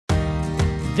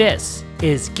This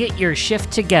is Get Your Shift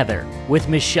Together with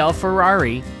Michele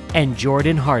Ferrari and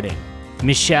Jordan Harding.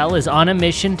 Michele is on a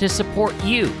mission to support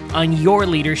you on your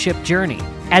leadership journey.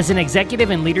 As an executive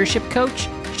and leadership coach,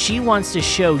 she wants to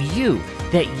show you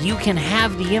that you can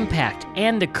have the impact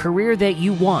and the career that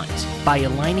you want by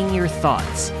aligning your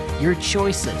thoughts, your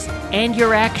choices, and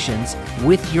your actions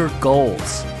with your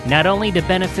goals, not only to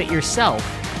benefit yourself,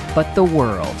 but the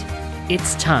world.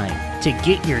 It's time to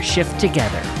get your shift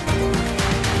together.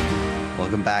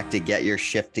 Welcome back to Get Your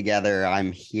Shift Together.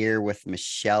 I'm here with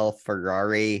Michele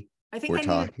Ferrari. I think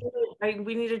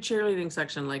we need a cheerleading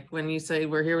section, like when you say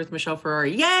we're here with Michele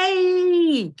Ferrari.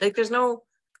 Yay! Like there's no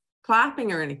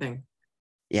clapping or anything.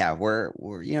 Yeah, we're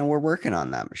working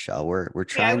on that, Michele. We're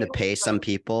trying to pay some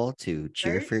people to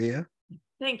cheer for you.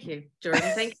 Thank you, Jordan.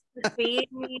 Thanks for seeing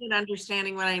me and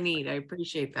understanding what I need. I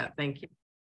appreciate that. Thank you.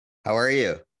 How are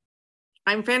you?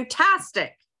 I'm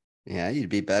fantastic. Yeah, you'd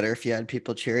be better if you had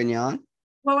people cheering you on.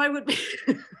 Well, I would be.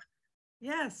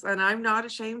 Yes, and I'm not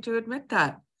ashamed to admit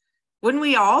that. Wouldn't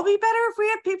we all be better if we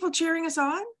had people cheering us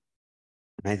on?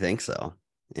 I think so.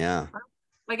 Yeah.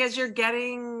 Like as you're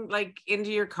getting like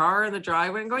into your car in the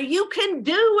driveway and going, you can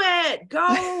do it.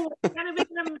 Go. It's going to be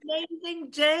an amazing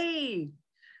day.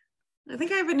 I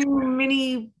think I have a new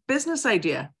mini business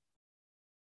idea.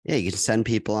 Yeah, you can send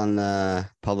people on the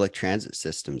public transit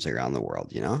systems around the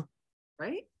world, you know?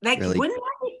 Right? Like, really? Wouldn't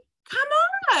I? Come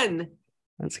on.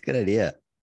 That's a good idea.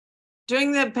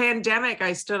 During the pandemic,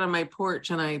 I stood on my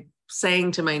porch and I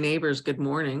sang to my neighbors good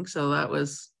morning. So that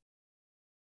was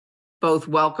both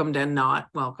welcomed and not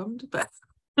welcomed. But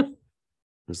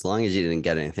as long as you didn't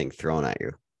get anything thrown at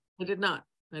you. I did not.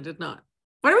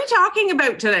 What are we talking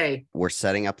about today? We're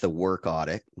setting up the work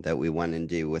audit that we went and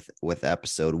do with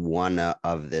episode 1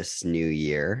 of this new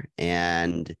year.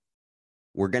 And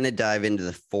we're going to dive into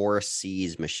the 4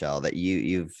 C's, Michele, that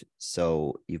you've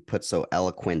put so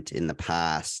eloquent in the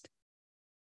past.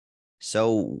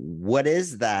 So what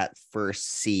is that first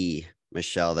C,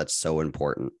 Michele, that's so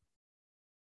important?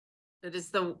 It's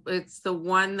the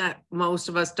one that most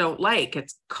of us don't like.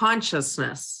 It's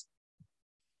consciousness.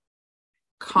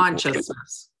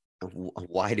 Consciousness.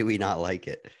 Why do we not like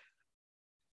it?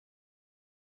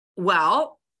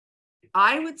 Well,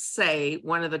 I would say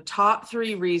one of the top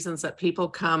 3 reasons that people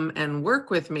come and work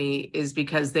with me is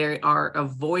because they are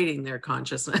avoiding their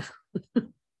consciousness.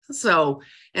 So,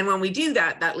 and when we do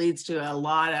that, that leads to a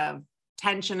lot of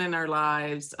tension in our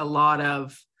lives, a lot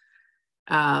of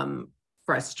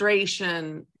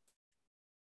frustration.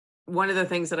 One of the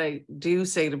things that I do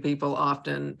say to people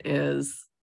often is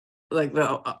like,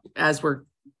 as we're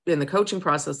in the coaching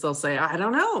process, they'll say, I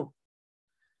don't know.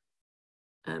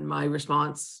 And my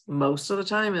response most of the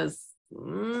time is,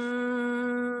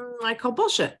 I call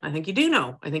bullshit. I think you do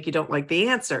know. I think you don't like the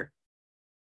answer.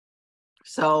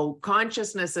 So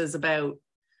consciousness is about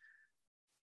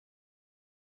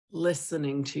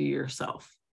listening to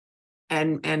yourself.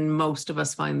 And most of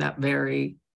us find that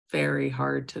very, very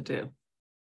hard to do.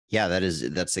 Yeah,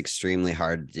 that's extremely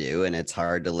hard to do. And it's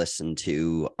hard to listen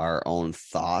to our own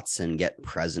thoughts and get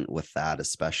present with that,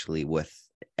 especially with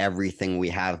everything we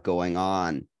have going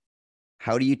on.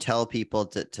 How do you tell people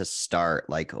to start?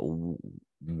 Like,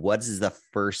 what is the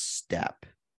first step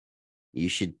you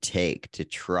should take to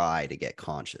try to get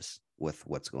conscious with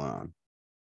what's going on?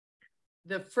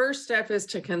 The first step is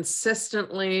to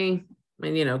consistently,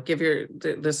 there's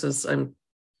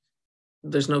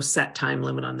no set time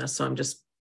limit on this. So I'm just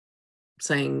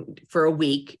saying for a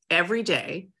week, every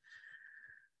day,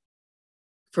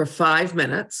 for 5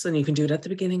 minutes, and you can do it at the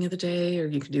beginning of the day, or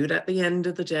you can do it at the end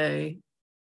of the day.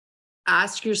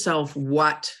 Ask yourself,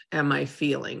 what am I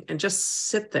feeling? And just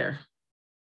sit there.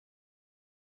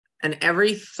 And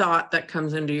every thought that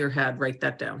comes into your head, write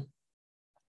that down.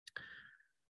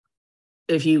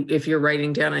 If you're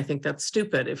writing down, I think that's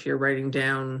stupid. If you're writing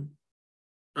down,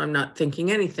 I'm not thinking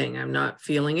anything, I'm not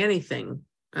feeling anything,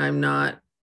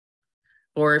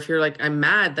 or if you're like, I'm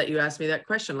mad that you asked me that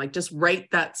question, like just write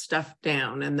that stuff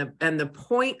down. And the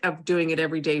point of doing it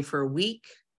every day for a week,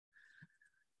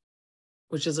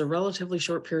 which is a relatively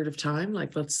short period of time,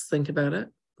 like let's think about it.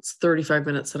 It's 35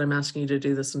 minutes that I'm asking you to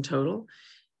do this in total,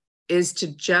 is to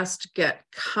just get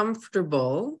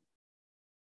comfortable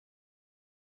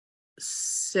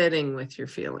sitting with your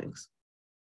feelings,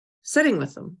 sitting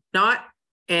with them, not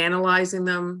analyzing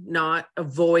them, not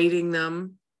avoiding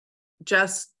them,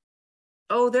 just,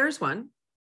 oh, there's one.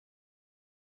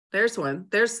 There's one.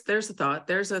 There's a thought.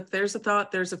 There's a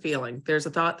thought. There's a feeling. There's a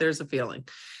thought. There's a feeling.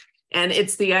 And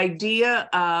it's the idea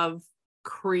of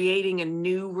creating a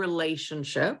new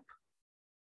relationship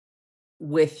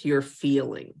with your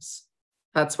feelings.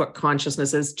 That's what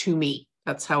consciousness is to me.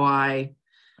 That's how I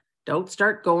don't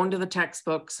start going to the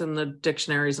textbooks and the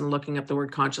dictionaries and looking up the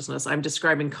word consciousness. I'm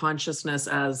describing consciousness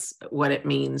as what it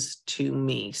means to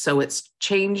me. So it's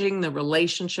changing the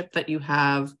relationship that you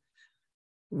have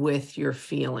with your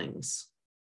feelings.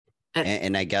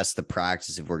 And I guess the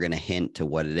practice, if we're going to hint to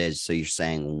what it is, so you're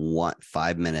saying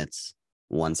 5 minutes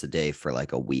once a day for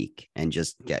like a week and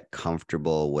just get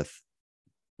comfortable with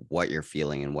what you're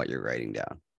feeling and what you're writing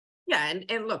down. Yeah.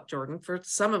 And look, Jordan, for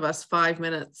some of us, 5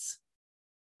 minutes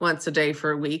once a day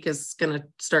for a week is going to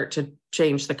start to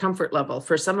change the comfort level.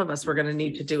 For some of us, we're going to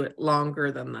need to do it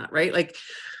longer than that, right? Like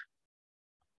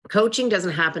coaching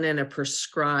doesn't happen in a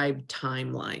prescribed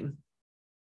timeline.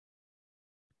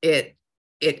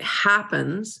 It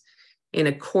happens in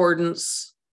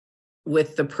accordance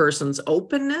with the person's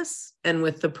openness and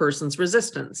with the person's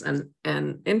resistance.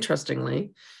 And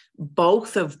interestingly,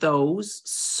 both of those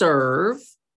serve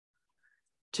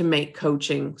to make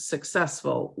coaching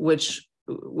successful, which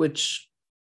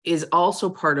is also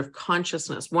part of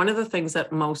consciousness. One of the things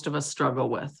that most of us struggle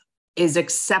with is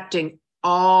accepting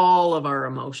all of our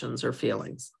emotions or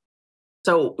feelings.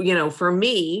 So, for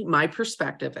me, my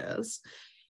perspective is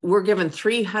we're given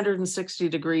 360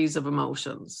 degrees of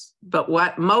emotions. But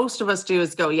what most of us do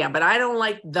is go, yeah, but I don't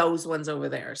like those ones over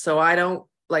there. So I'm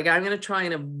going to try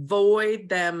and avoid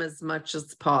them as much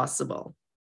as possible.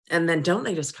 And then don't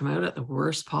they just come out at the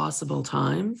worst possible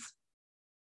times?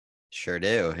 Sure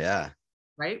do. Yeah.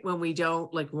 Right. When we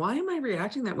don't why am I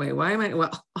reacting that way?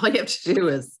 Well, all you have to do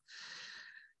is,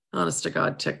 honest to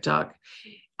God, TikTok.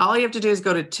 All you have to do is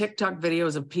go to TikTok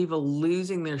videos of people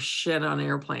losing their shit on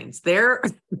airplanes. There's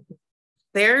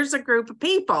a group of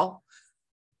people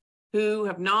who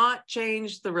have not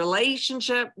changed the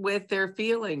relationship with their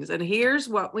feelings. And here's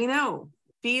what we know.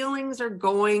 Feelings are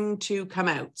going to come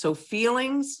out. So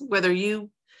feelings, whether you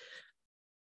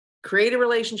create a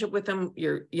relationship with them,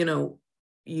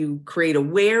 you create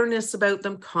awareness about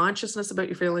them, consciousness about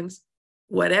your feelings,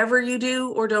 whatever you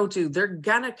do or don't do, they're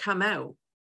gonna come out.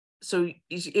 So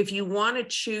if you want to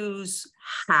choose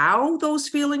how those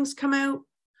feelings come out,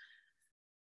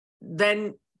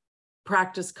 then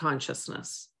practice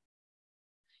consciousness.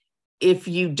 If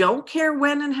you don't care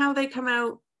when and how they come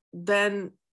out,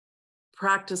 then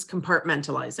practice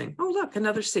compartmentalizing. Oh, look,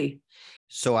 another C.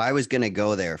 So I was going to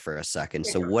go there for a second.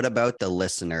 So what about the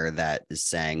listener that is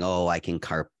saying, oh, I can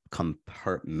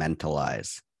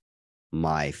compartmentalize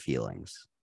my feelings?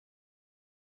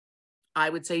 I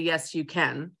would say, yes, you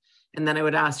can. And then I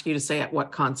would ask you to say at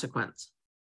what consequence?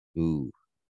 Ooh.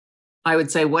 I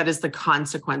would say, what is the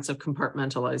consequence of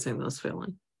compartmentalizing those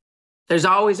feelings? There's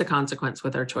always a consequence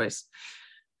with our choice.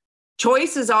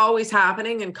 Choice is always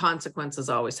happening and consequence is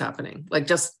always happening.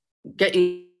 Just get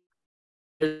you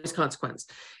consequence.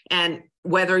 And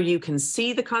whether you can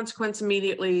see the consequence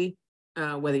immediately,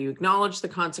 whether you acknowledge the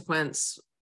consequence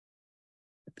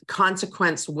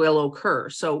will occur.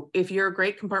 So if you're a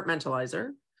great compartmentalizer,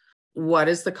 what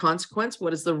is the consequence?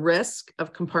 What is the risk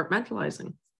of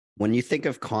compartmentalizing? When you think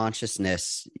of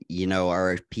consciousness,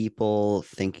 are people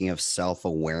thinking of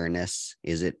self-awareness?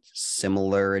 Is it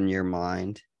similar in your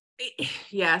mind?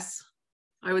 Yes.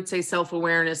 I would say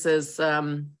self-awareness is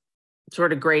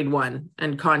sort of grade 1,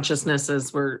 and consciousness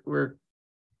is we're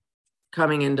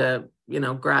coming into,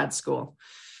 grad school.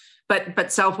 But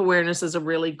self-awareness is a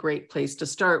really great place to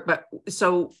start. But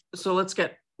so let's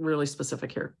get really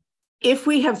specific here. If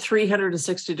we have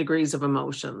 360 degrees of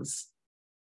emotions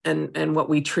and what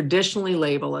we traditionally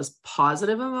label as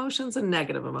positive emotions and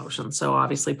negative emotions. So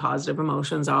obviously positive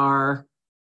emotions are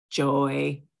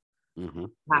joy,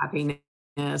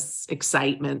 happiness,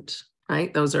 excitement,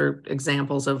 right? Those are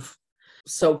examples of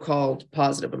so-called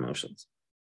positive emotions.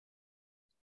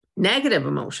 Negative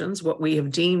emotions, what we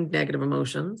have deemed negative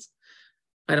emotions,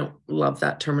 I don't love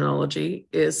that terminology,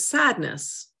 is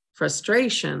sadness,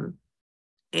 frustration,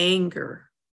 anger.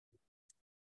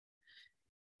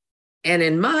 And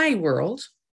in my world,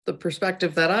 the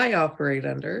perspective that I operate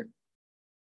under,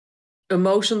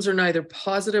 emotions are neither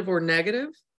positive or negative.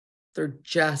 They're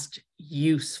just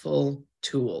useful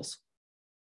tools.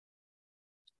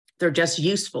 They're just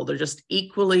useful. They're just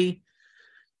equally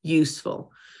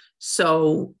useful.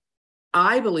 So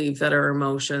I believe that our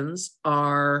emotions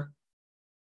are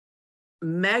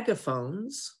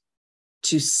megaphones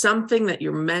to something that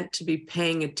you're meant to be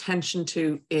paying attention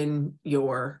to in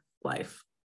your life.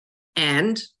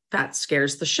 And that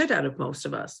scares the shit out of most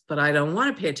of us, but I don't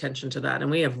want to pay attention to that.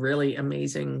 And we have really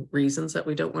amazing reasons that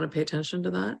we don't want to pay attention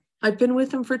to that. I've been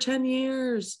with them for 10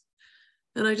 years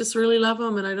and I just really love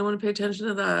them and I don't want to pay attention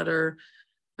to that. Or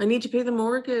I need to pay the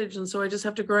mortgage. And so I just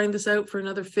have to grind this out for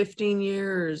another 15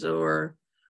 years. Or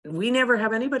We never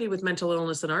have anybody with mental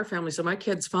illness in our family, so my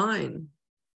kid's fine.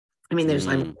 I mean,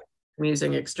 I'm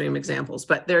using extreme examples,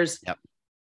 but Yep.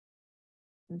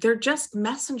 they're just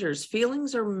messengers.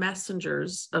 Feelings are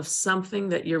messengers of something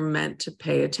that you're meant to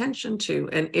pay attention to.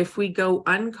 And if we go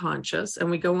unconscious,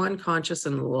 and we go unconscious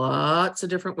in lots of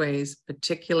different ways,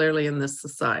 particularly in this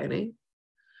society,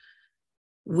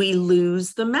 we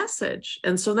lose the message.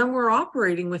 And so then we're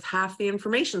operating with half the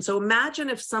information. So imagine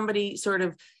if somebody sort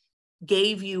of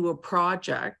gave you a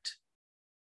project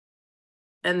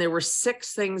and there were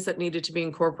 6 things that needed to be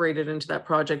incorporated into that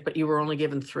project, but you were only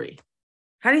given 3.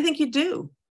 How do you think you'd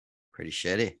do? Pretty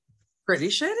shitty. Pretty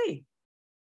shitty.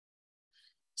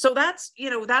 So that's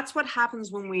what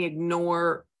happens when we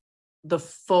ignore the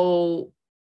full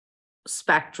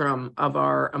spectrum of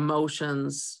our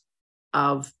emotions,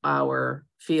 of our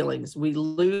feelings. We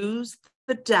lose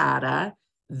the data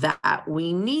that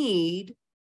we need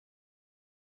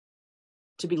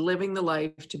to be living the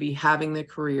life, to be having the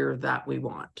career that we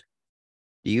want.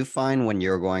 Do you find when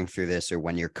you're going through this, or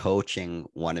when you're coaching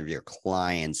one of your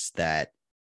clients, that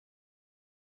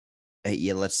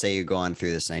let's say you're going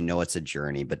through this, and I know it's a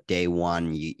journey, but day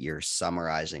one, you're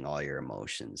summarizing all your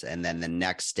emotions, and then the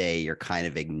next day you're kind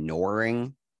of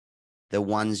ignoring the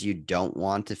ones you don't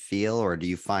want to feel? Or do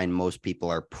you find most people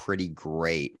are pretty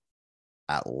great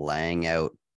at laying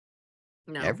out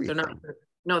everything?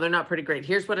 They're not pretty great.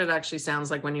 Here's what it actually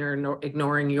sounds like when you're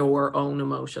ignoring your own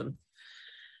emotion.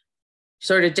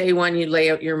 Sort of day one, you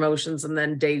lay out your emotions, and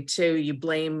then day 2, you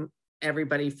blame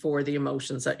everybody for the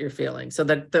emotions that you're feeling. So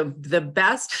that the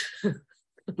best,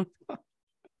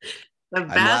 I'm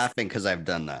laughing because I've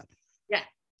done that. Yeah.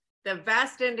 The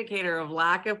best indicator of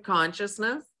lack of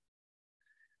consciousness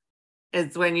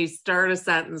is when you start a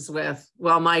sentence with,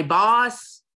 well, my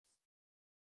boss,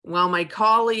 well, my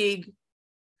colleague.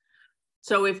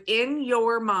 So if in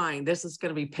your mind, this is going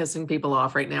to be pissing people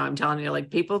off right now, I'm telling you, like,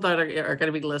 people that are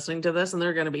going to be listening to this, and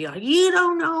they're going to be like, you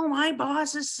don't know, my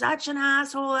boss is such an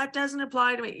asshole, that doesn't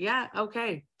apply to me. Yeah,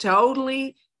 okay,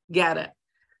 totally get it.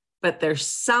 But there's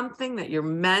something that you're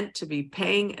meant to be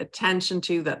paying attention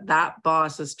to, that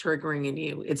boss is triggering in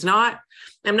you. It's not,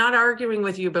 I'm not arguing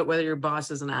with you about whether your boss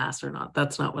is an ass or not.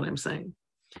 That's not what I'm saying.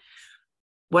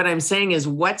 What I'm saying is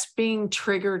what's being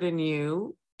triggered in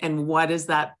you, and what is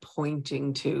that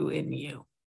pointing to in you?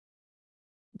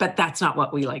 But that's not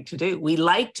what we like to do. We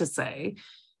like to say,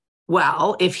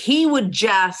 well, if he would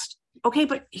just, okay,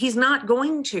 but he's not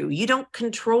going to. You don't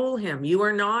control him. You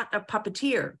are not a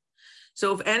puppeteer.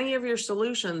 So if any of your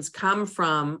solutions come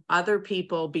from other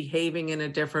people behaving in a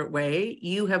different way,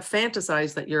 you have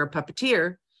fantasized that you're a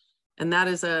puppeteer, and that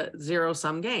is a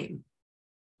zero-sum game.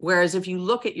 Whereas if you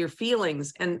look at your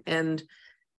feelings and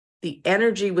the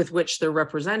energy with which they're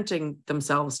representing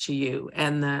themselves to you,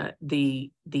 and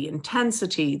the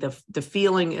intensity, the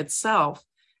feeling itself,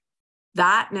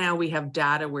 that now we have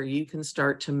data where you can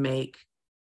start to make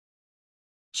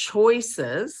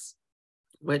choices,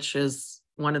 which is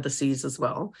one of the C's as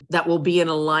well, that will be in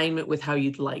alignment with how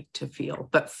you'd like to feel.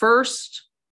 But first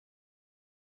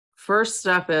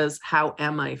step is, how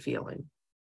am I feeling?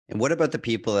 And what about the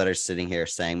people that are sitting here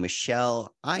saying,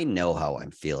 Michelle, I know how I'm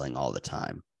feeling all the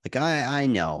time. Like, I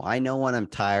know when I'm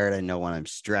tired. I know when I'm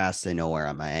stressed. I know where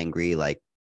I'm angry. Like,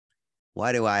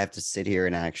 why do I have to sit here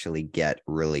and actually get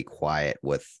really quiet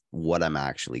with what I'm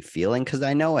actually feeling? Because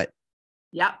I know it.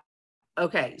 Yep.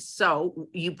 Okay. So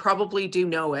you probably do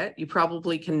know it. You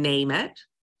probably can name it.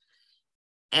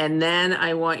 And then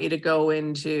I want you to go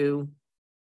into,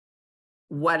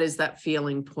 what is that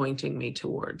feeling pointing me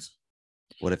towards?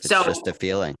 What if it's just a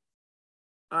feeling?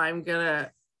 I'm going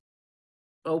to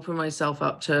open myself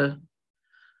up to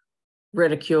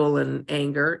ridicule and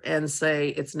anger and say,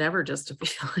 it's never just a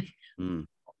feeling.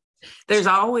 There's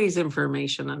always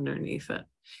information underneath it.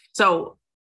 So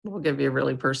we'll give you a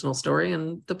really personal story,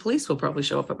 and the police will probably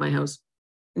show up at my house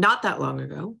not that long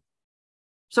ago.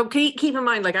 So keep in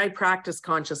mind, like, I practice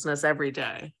consciousness every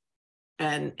day.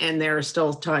 And there are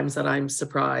still times that I'm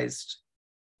surprised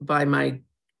by my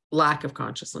lack of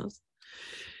consciousness.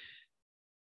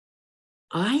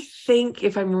 I think,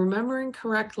 if I'm remembering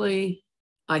correctly,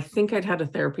 I think I'd had a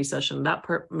therapy session. That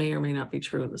part may or may not be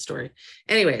true in the story.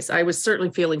 Anyways, I was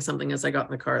certainly feeling something as I got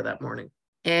in the car that morning.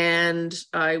 And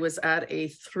I was at a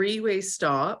 3-way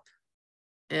stop,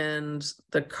 and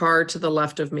the car to the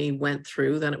left of me went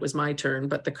through. Then it was my turn,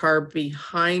 but the car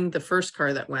behind the first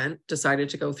car that went decided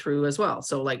to go through as well.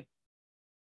 So, like,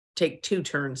 take 2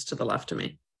 turns to the left of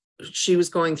me. She was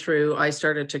going through. I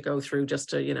started to go through just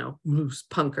to,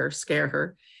 punk her, scare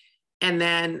her. And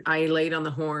then I laid on the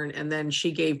horn, and then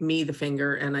she gave me the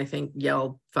finger and I think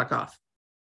yelled, fuck off.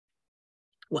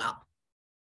 Well,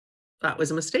 that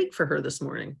was a mistake for her this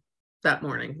morning. That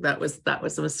morning, that was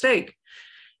a mistake.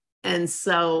 And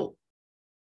so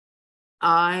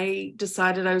I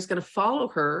decided I was going to follow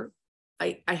her.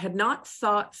 I had not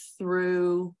thought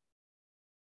through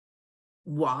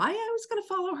why I was going to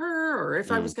follow her, or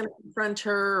if I was going to confront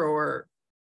her, or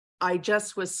I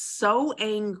just was so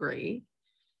angry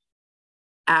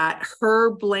at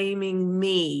her blaming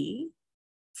me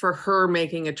for her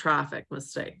making a traffic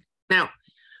mistake. Now,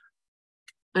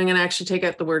 I'm going to actually take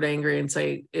out the word angry and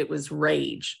say it was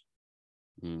rage.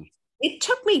 It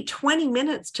took me 20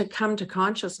 minutes to come to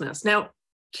consciousness. Now,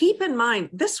 keep in mind,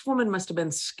 this woman must have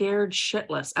been scared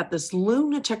shitless at this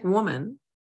lunatic woman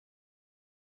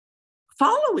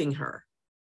following her.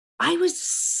 I was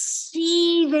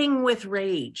seething with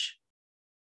rage.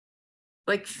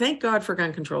 Like, thank God for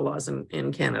gun control laws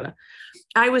in Canada.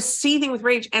 I was seething with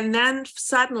rage. And then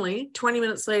suddenly, 20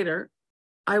 minutes later,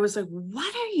 I was like,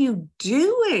 what are you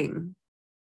doing?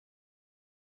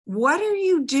 What are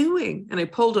you doing? And I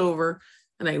pulled over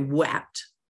and I wept.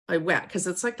 I wept because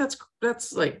it's like,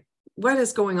 that's like, what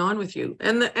is going on with you?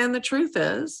 And the truth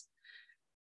is,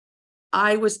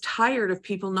 I was tired of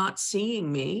people not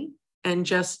seeing me and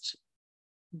just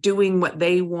doing what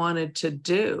they wanted to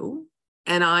do.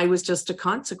 And I was just a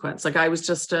consequence. Like, I was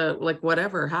just like,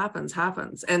 whatever happens,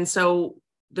 happens. And so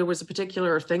there was a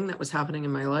particular thing that was happening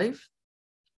in my life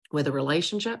with a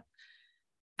relationship.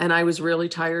 And I was really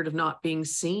tired of not being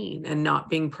seen and not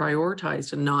being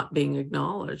prioritized and not being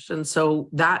acknowledged. And so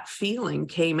that feeling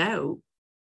came out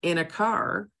in a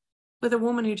car with a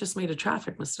woman who just made a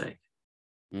traffic mistake.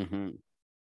 Mm-hmm.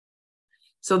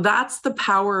 So that's the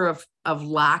power of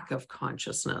lack of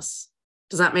consciousness.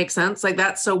 Does that make sense? Like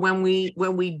that. So when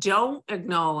we don't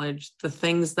acknowledge the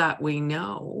things that we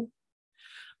know,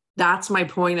 that's my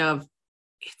point of,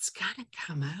 it's gonna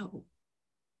come out.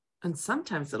 And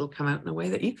sometimes it'll come out in a way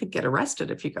that you could get arrested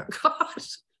if you got caught.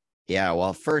 Yeah,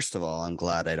 well, first of all, I'm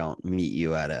glad I don't meet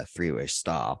you at a three-way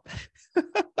stop.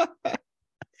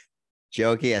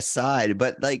 Joking aside,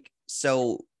 but like,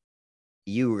 so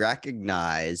you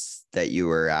recognize that you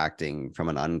were acting from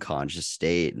an unconscious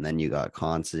state, and then you got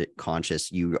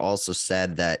conscious. You also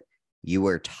said that you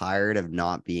were tired of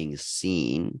not being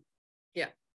seen. Yeah.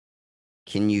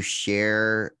 Can you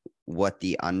share what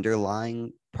the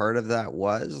underlying part of that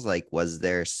was? Like, was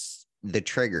there the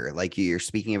trigger? Like, you're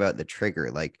speaking about the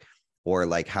trigger, like, or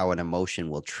like how an emotion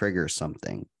will trigger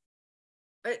something.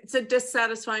 It's a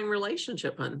dissatisfying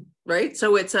relationship, hun, right?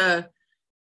 So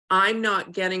I'm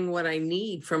not getting what I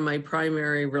need from my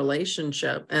primary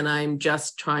relationship, and I'm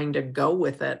just trying to go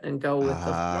with it and go with the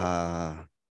flow.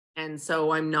 And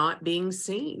so I'm not being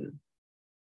seen.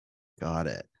 Got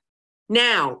it.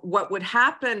 Now, what would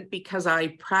happen, because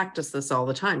I practice this all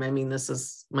the time, I mean, this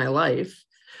is my life.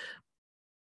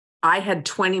 I had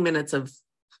 20 minutes of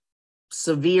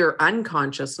severe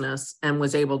unconsciousness and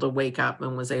was able to wake up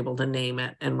and was able to name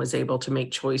it and was able to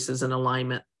make choices in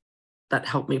alignment that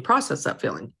helped me process that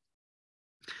feeling.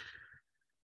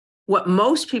 What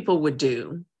most people would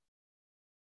do,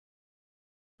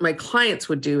 my clients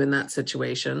would do in that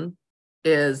situation,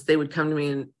 is they would come to me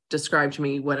and describe to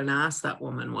me what an ass that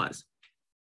woman was.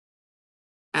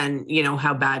 And, you know,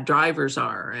 how bad drivers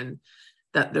are, and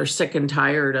that they're sick and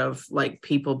tired of like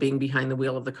people being behind the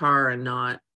wheel of the car and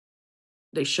not,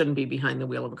 they shouldn't be behind the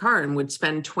wheel of a car, and would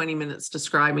spend 20 minutes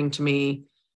describing to me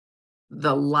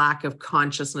the lack of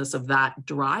consciousness of that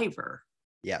driver.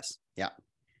 Yes. Yeah.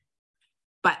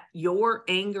 But your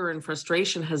anger and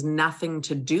frustration has nothing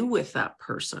to do with that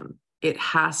person. It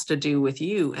has to do with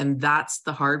you. And that's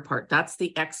the hard part. That's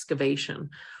the excavation.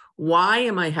 Why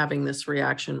am I having this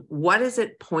reaction? What is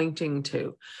it pointing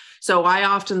to? So I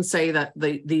often say that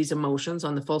these emotions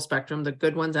on the full spectrum, the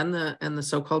good ones and the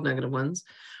so-called negative ones,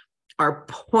 are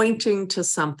pointing to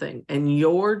something. And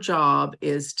your job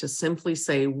is to simply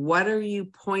say, what are you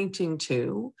pointing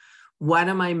to? What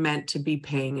am I meant to be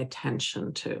paying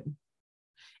attention to?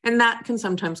 And that can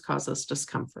sometimes cause us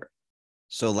discomfort.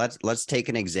 So let's take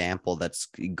an example that's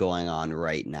going on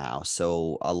right now.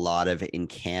 So in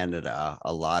Canada,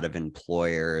 a lot of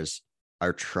employers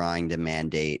are trying to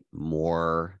mandate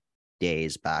more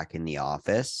days back in the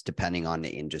office, depending on the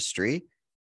industry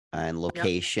and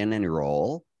location and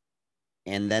role.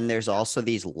 And then there's also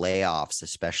these layoffs,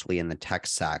 especially in the tech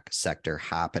sector,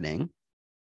 happening.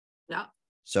 Yeah.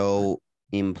 So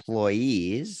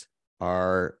employees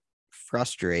are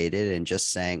frustrated and just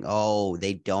saying, oh,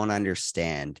 they don't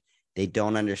understand. They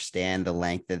don't understand the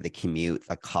length of the commute,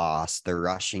 the cost. They're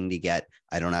rushing to get,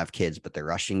 I don't have kids, but they're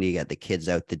rushing to get the kids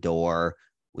out the door.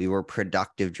 We were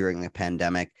productive during the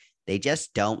pandemic. They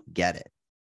just don't get it.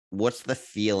 What's the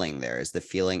feeling there? Is the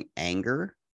feeling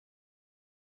anger?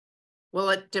 Well,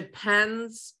 it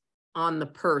depends on the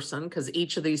person, because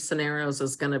each of these scenarios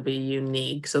is going to be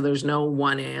unique. So there's no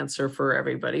one answer for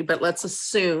everybody. But let's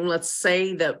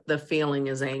say that the feeling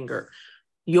is anger.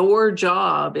 Your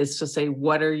job is to say,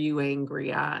 what are you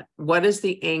angry at? What is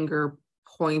the anger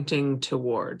pointing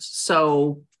towards?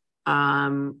 So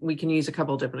we can use a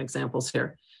couple of different examples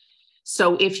here.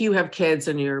 So if you have kids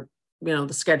and you're,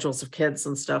 the schedules of kids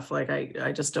and stuff, like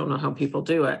I just don't know how people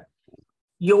do it.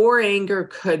 Your anger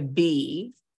could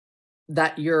be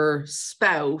that your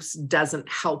spouse doesn't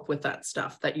help with that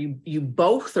stuff, that you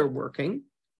both are working,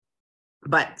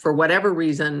 but for whatever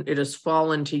reason, it has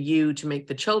fallen to you to make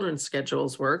the children's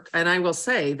schedules work. And I will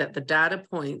say that the data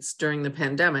points during the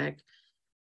pandemic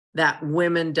that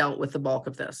women dealt with the bulk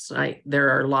of this, right?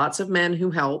 There are lots of men who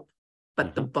help,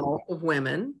 but the bulk of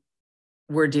women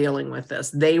were dealing with this.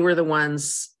 They were the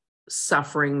ones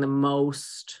suffering the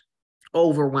most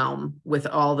overwhelm with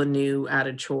all the new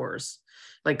added chores,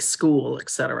 like school,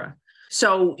 etc.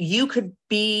 So you could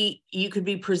be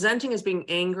presenting as being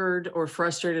angered or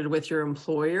frustrated with your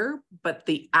employer, but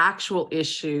the actual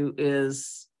issue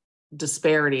is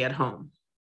disparity at home.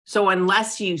 So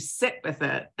unless you sit with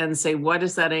it and say, what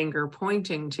is that anger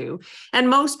pointing to? And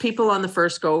most people on the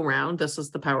first go around, this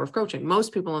is the power of coaching.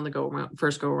 Most people on the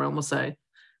first go around will say,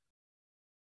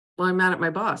 well, I'm mad at my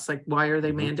boss. Like, why are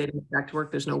they mandating me back to work?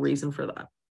 There's no reason for that.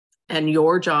 And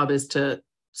your job is to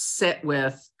sit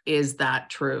with, is that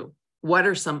true? What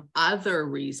are some other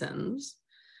reasons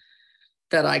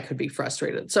that I could be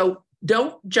frustrated? So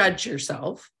don't judge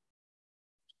yourself.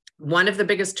 One of the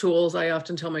biggest tools, I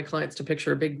often tell my clients to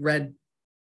picture a big red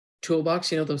toolbox,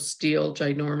 those steel,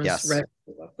 ginormous red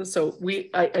toolboxes. So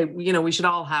we should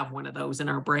all have one of those in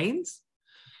our brains.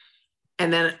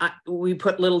 And then we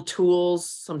put little tools,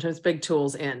 sometimes big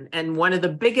tools in. And one of the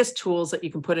biggest tools that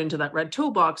you can put into that red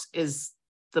toolbox is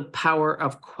the power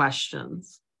of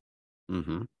questions.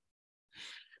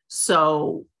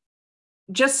 So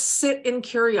just sit in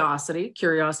curiosity.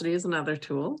 Curiosity is another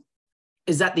tool.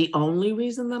 Is that the only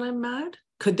reason that I'm mad?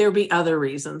 Could there be other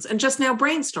reasons? And just now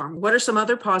brainstorm. What are some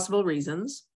other possible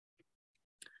reasons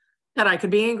that I could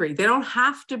be angry? They don't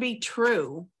have to be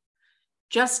true.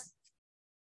 Just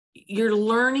you're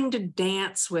learning to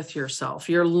dance with yourself.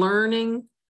 You're learning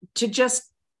to just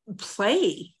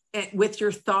play with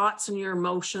your thoughts and your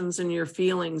emotions and your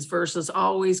feelings versus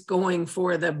always going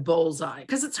for the bullseye,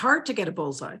 because it's hard to get a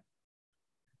bullseye.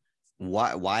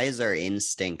 Why is our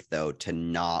instinct, though, to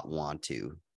not want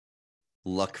to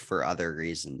look for other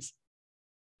reasons?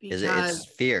 It's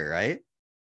fear, right?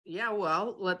 Yeah,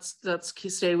 well, let's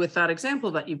stay with that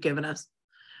example that you've given us.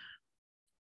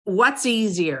 What's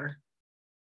easier?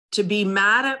 To be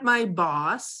mad at my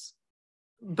boss,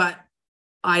 but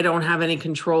I don't have any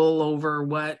control over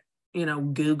what,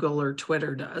 Google or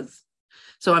Twitter does.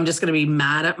 So I'm just going to be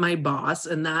mad at my boss.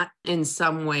 And that in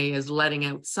some way is letting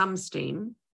out some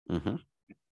steam.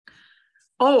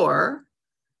 Or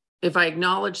if I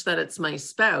acknowledge that it's my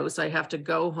spouse, I have to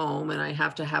go home and I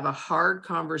have to have a hard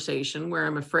conversation where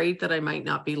I'm afraid that I might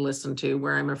not be listened to,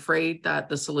 where I'm afraid that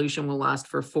the solution will last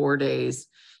for 4 days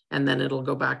and then it'll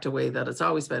go back to the way that it's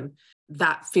always been.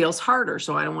 That feels harder.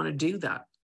 So I don't want to do that.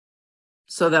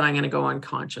 So then I'm going to go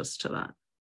unconscious to that,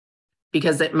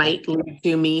 because it might lead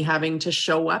to me having to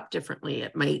show up differently.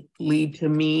 It might lead to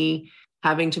me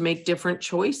having to make different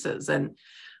choices. And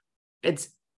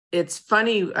it's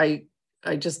funny. I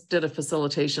just did a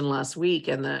facilitation last week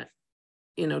and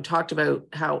talked about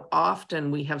how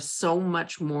often we have so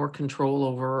much more control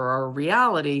over our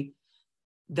reality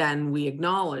than we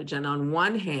acknowledge. And on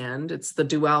one hand, it's the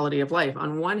duality of life.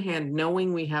 On one hand,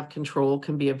 knowing we have control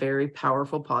can be a very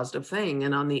powerful, positive thing.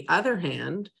 And on the other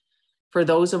hand, for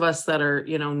those of us that are,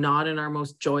 not in our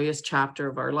most joyous chapter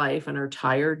of our life and are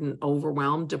tired and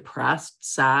overwhelmed, depressed,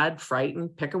 sad,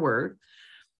 frightened, pick a word,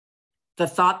 the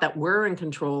thought that we're in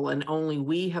control and only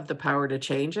we have the power to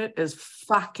change it is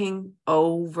fucking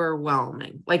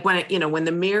overwhelming. Like when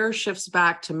the mirror shifts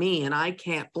back to me and I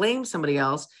can't blame somebody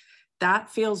else,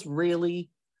 that feels really,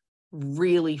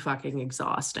 really fucking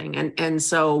exhausting. And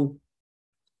so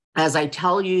as I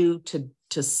tell you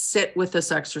to sit with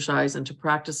this exercise and to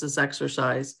practice this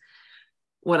exercise,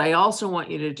 what I also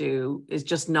want you to do is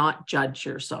just not judge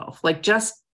yourself. Like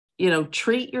just,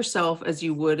 treat yourself as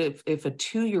you would if a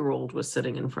 2-year-old was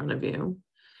sitting in front of you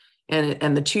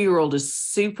and the 2-year-old is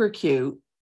super cute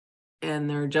and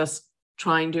they're just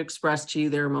trying to express to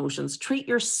you their emotions. Treat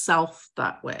yourself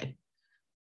that way.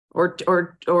 Or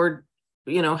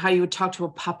how you would talk to a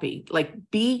puppy. Like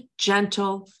be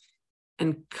gentle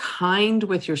and kind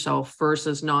with yourself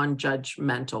versus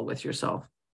non-judgmental with yourself.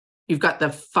 You've got the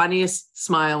funniest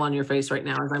smile on your face right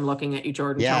now as I'm looking at you,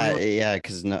 Jordan. Yeah, yeah,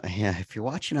 because if you're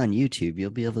watching on YouTube, you'll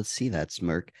be able to see that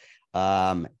smirk.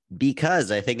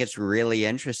 Because I think it's really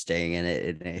interesting, and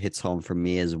it hits home for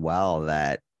me as well,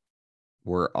 that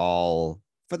we're all,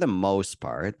 for the most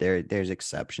part, there's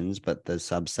exceptions, but the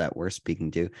subset we're speaking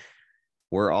to,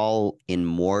 we're all in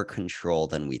more control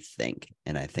than we think.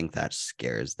 And I think that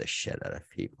scares the shit out of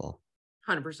people.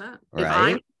 100%.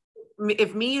 Right?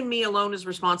 If me and me alone is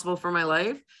responsible for my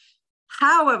life,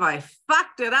 how have I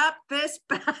fucked it up this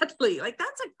badly? Like,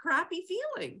 that's a crappy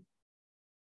feeling.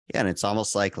 Yeah, and it's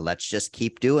almost like, let's just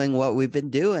keep doing what we've been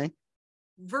doing.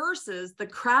 Versus the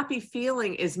crappy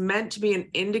feeling is meant to be an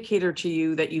indicator to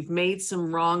you that you've made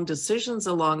some wrong decisions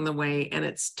along the way, and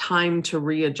it's time to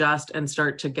readjust and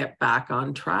start to get back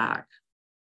on track.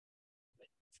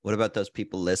 What about those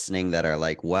people listening that are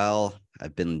like, well,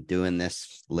 I've been doing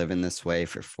this, living this way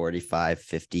for 45,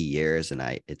 50 years, and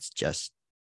it's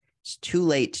too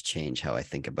late to change how I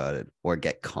think about it or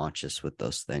get conscious with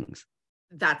those things.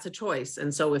 That's a choice.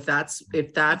 And so if that's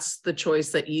the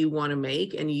choice that you want to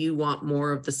make, and you want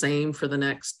more of the same for the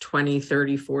next 20,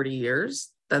 30, 40 years,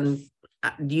 then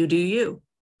you do you.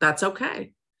 That's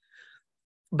okay.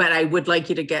 But I would like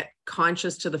you to get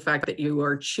conscious to the fact that you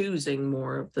are choosing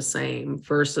more of the same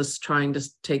versus trying to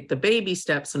take the baby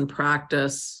steps and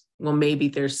practice. Well, maybe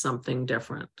there's something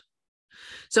different.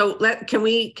 So can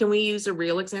we use a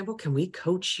real example? Can we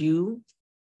coach you?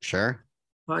 Sure.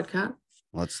 Podcast?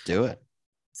 Let's do it.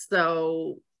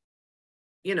 So,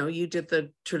 you did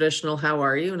the traditional, how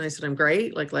are you? And I said, I'm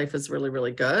great. Like, life is really,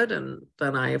 really good. And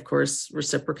then I, of course,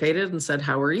 reciprocated and said,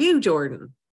 how are you,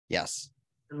 Jordan? Yes.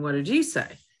 And what did you say?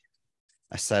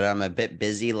 I said, I'm a bit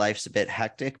busy. Life's a bit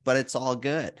hectic, but it's all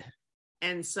good.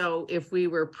 And so if we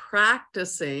were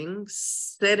practicing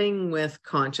sitting with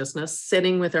consciousness,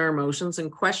 sitting with our emotions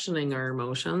and questioning our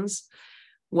emotions,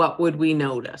 what would we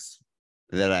notice?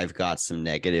 That I've got some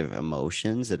negative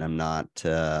emotions and I'm not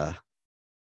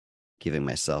giving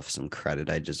myself some credit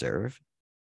I deserve.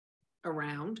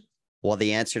 Around? Well,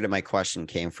 the answer to my question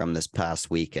came from this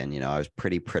past weekend. I was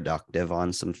pretty productive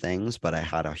on some things, but I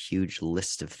had a huge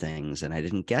list of things and I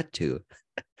didn't get to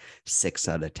 6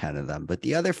 out of 10 of them. But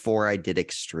the other 4, I did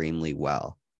extremely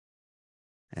well.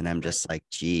 And I'm just like,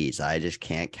 geez, I just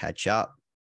can't catch up.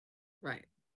 Right.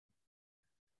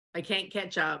 I can't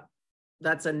catch up.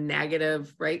 That's a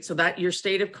negative, right? So that your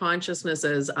state of consciousness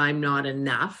is, I'm not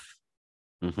enough.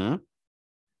 Mm-hmm.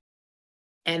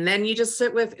 And then you just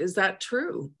sit with, is that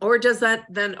true? Or does that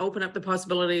then open up the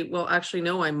possibility, well, actually,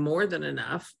 no, I'm more than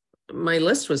enough. My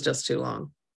list was just too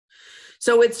long.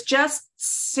 So it's just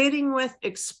sitting with,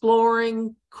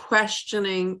 exploring,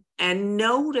 questioning, and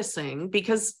noticing,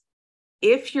 because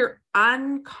if you're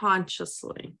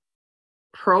unconsciously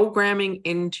programming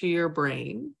into your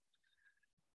brain,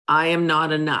 I am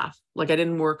not enough. Like, I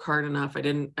didn't work hard enough. I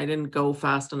didn't go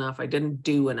fast enough. I didn't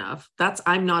do enough.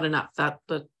 I'm not enough. That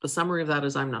the summary of that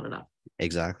is, I'm not enough.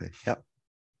 Exactly. Yep.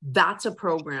 That's a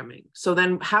programming. So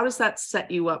then how does that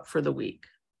set you up for the week?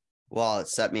 Well, it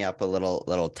set me up a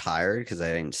little tired because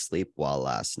I didn't sleep well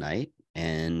last night.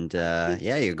 And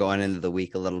yeah, you're going into the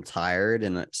week a little tired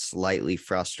and slightly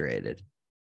frustrated.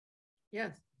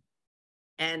 Yes.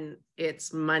 And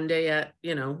it's Monday at,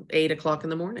 8:00 in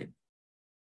the morning.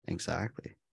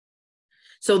 Exactly.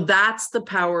 So that's the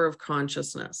power of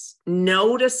consciousness.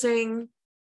 Noticing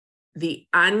the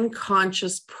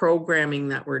unconscious programming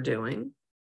that we're doing,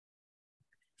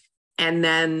 and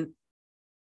then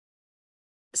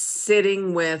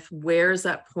sitting with, where's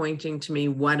that pointing to me?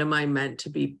 What am I meant to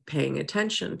be paying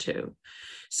attention to?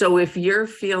 So if you're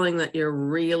feeling that you're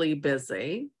really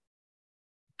busy,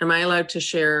 am I allowed to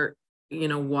share,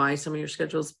 why some of your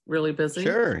schedule's really busy?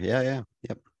 Sure. Yeah.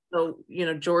 Yep. So,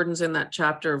 Jordan's in that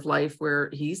chapter of life where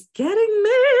he's getting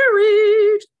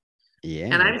married. Yeah.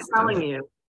 And I'm telling you,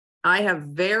 I have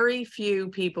very few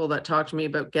people that talk to me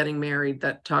about getting married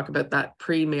that talk about that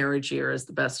pre-marriage year as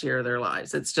the best year of their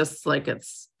lives. It's just like,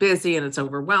 it's busy and it's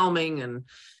overwhelming and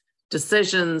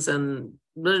decisions and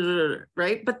blah, blah, blah,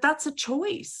 right? But that's a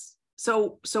choice.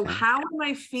 So how am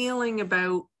I feeling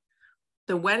about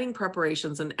the wedding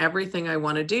preparations and everything I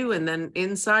want to do? And then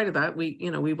inside of that, we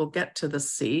will get to the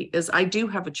C, is I do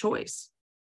have a choice.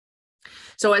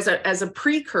 So as a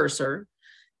precursor,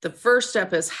 the first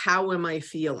step is, how am I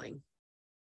feeling?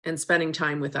 And spending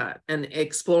time with that and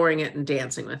exploring it and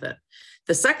dancing with it.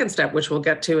 The second step, which we'll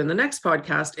get to in the next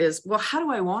podcast, is, well, how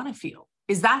do I want to feel?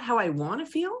 Is that how I want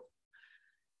to feel?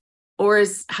 Or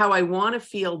is how I want to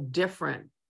feel different?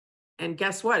 And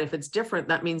guess what? If it's different,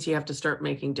 that means you have to start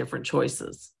making different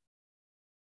choices.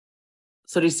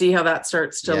 So do you see how that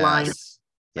starts to line?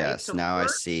 Yes. So now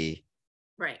first, I see.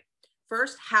 right.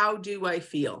 First, how do I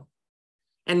feel?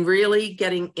 And really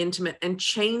getting intimate and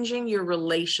changing your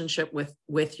relationship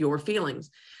with your feelings.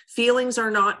 Feelings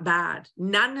are not bad.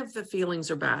 None of the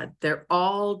feelings are bad. They're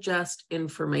all just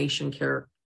information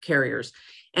carriers.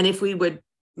 And if we would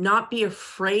not be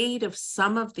afraid of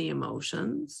some of the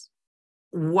emotions,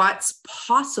 what's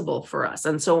possible for us?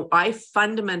 And so I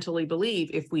fundamentally believe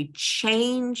if we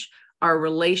change our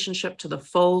relationship to the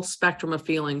full spectrum of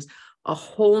feelings, a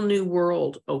whole new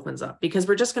world opens up, because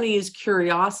we're just going to use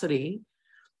curiosity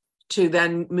to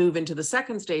then move into the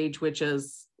second stage, which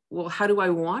is, well, how do I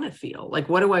want to feel? Like,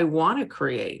 what do I want to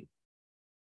create?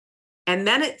 And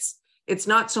then it's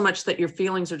not so much that your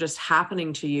feelings are just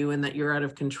happening to you and that you're out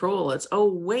of control. It's,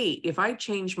 oh, wait, if I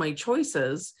change my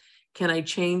choices, can I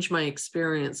change my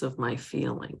experience of my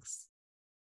feelings?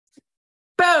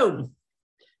 Boom.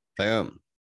 Boom.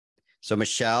 So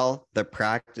Michele, the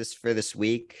practice for this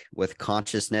week with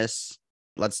consciousness,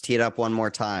 let's tee it up one more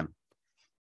time.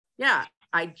 Yeah.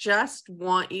 I just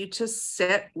want you to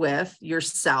sit with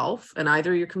yourself and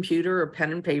either your computer or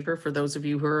pen and paper, for those of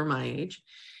you who are my age,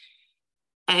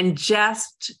 and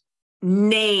just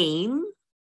name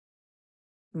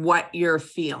what you're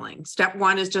feeling. Step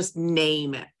one is just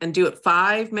name it, and do it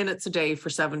 5 minutes a day for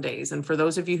 7 days. And for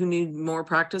those of you who need more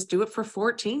practice, do it for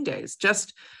 14 days.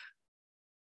 Just,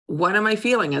 what am I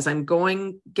feeling as I'm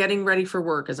getting ready for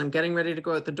work, as I'm getting ready to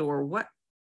go out the door?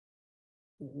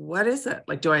 What is it?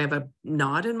 Like, do I have a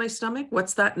knot in my stomach?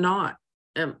 What's that knot?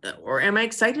 Or am I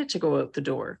excited to go out the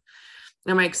door?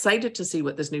 Am I excited to see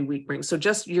what this new week brings? So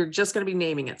you're just going to be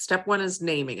naming it. Step one is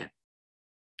naming it.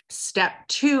 Step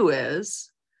two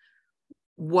is,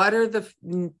 what are the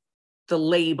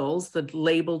labels, the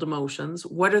labeled emotions?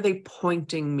 What are they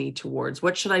pointing me towards?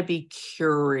 What should I be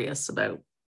curious about?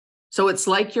 So it's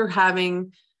like you're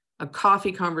having a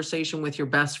coffee conversation with your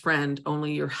best friend,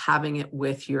 only you're having it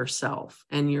with yourself,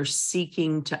 and you're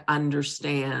seeking to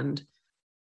understand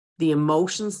the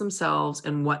emotions themselves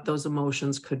and what those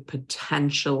emotions could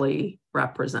potentially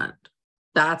represent.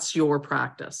 That's your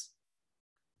practice.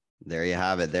 There you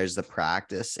have it. There's the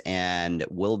practice. And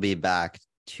we'll be back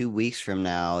 2 weeks from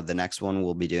now. The next one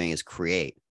we'll be doing is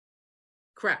create.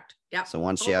 Correct. Yeah. So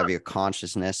once you have your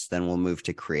consciousness, then we'll move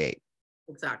to create.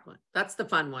 Exactly. That's the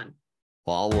fun one.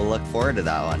 Well, we'll look forward to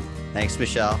that one. Thanks,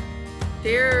 Michele.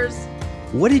 Cheers.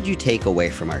 What did you take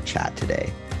away from our chat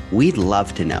today? We'd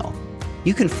love to know.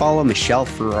 You can follow Michele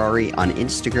Ferrari on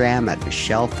Instagram at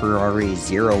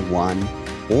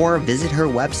MicheleFerrari01 or visit her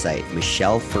website,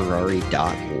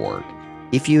 michelleferrari.org.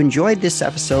 If you enjoyed this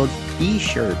episode, be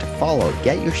sure to follow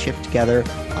Get Your Shift Together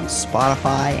on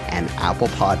Spotify and Apple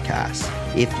Podcasts.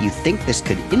 If you think this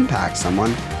could impact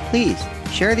someone, please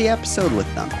share the episode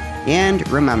with them. And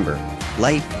remember,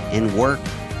 life and work,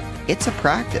 it's a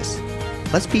practice.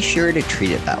 Let's be sure to treat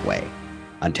it that way.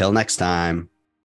 Until next time.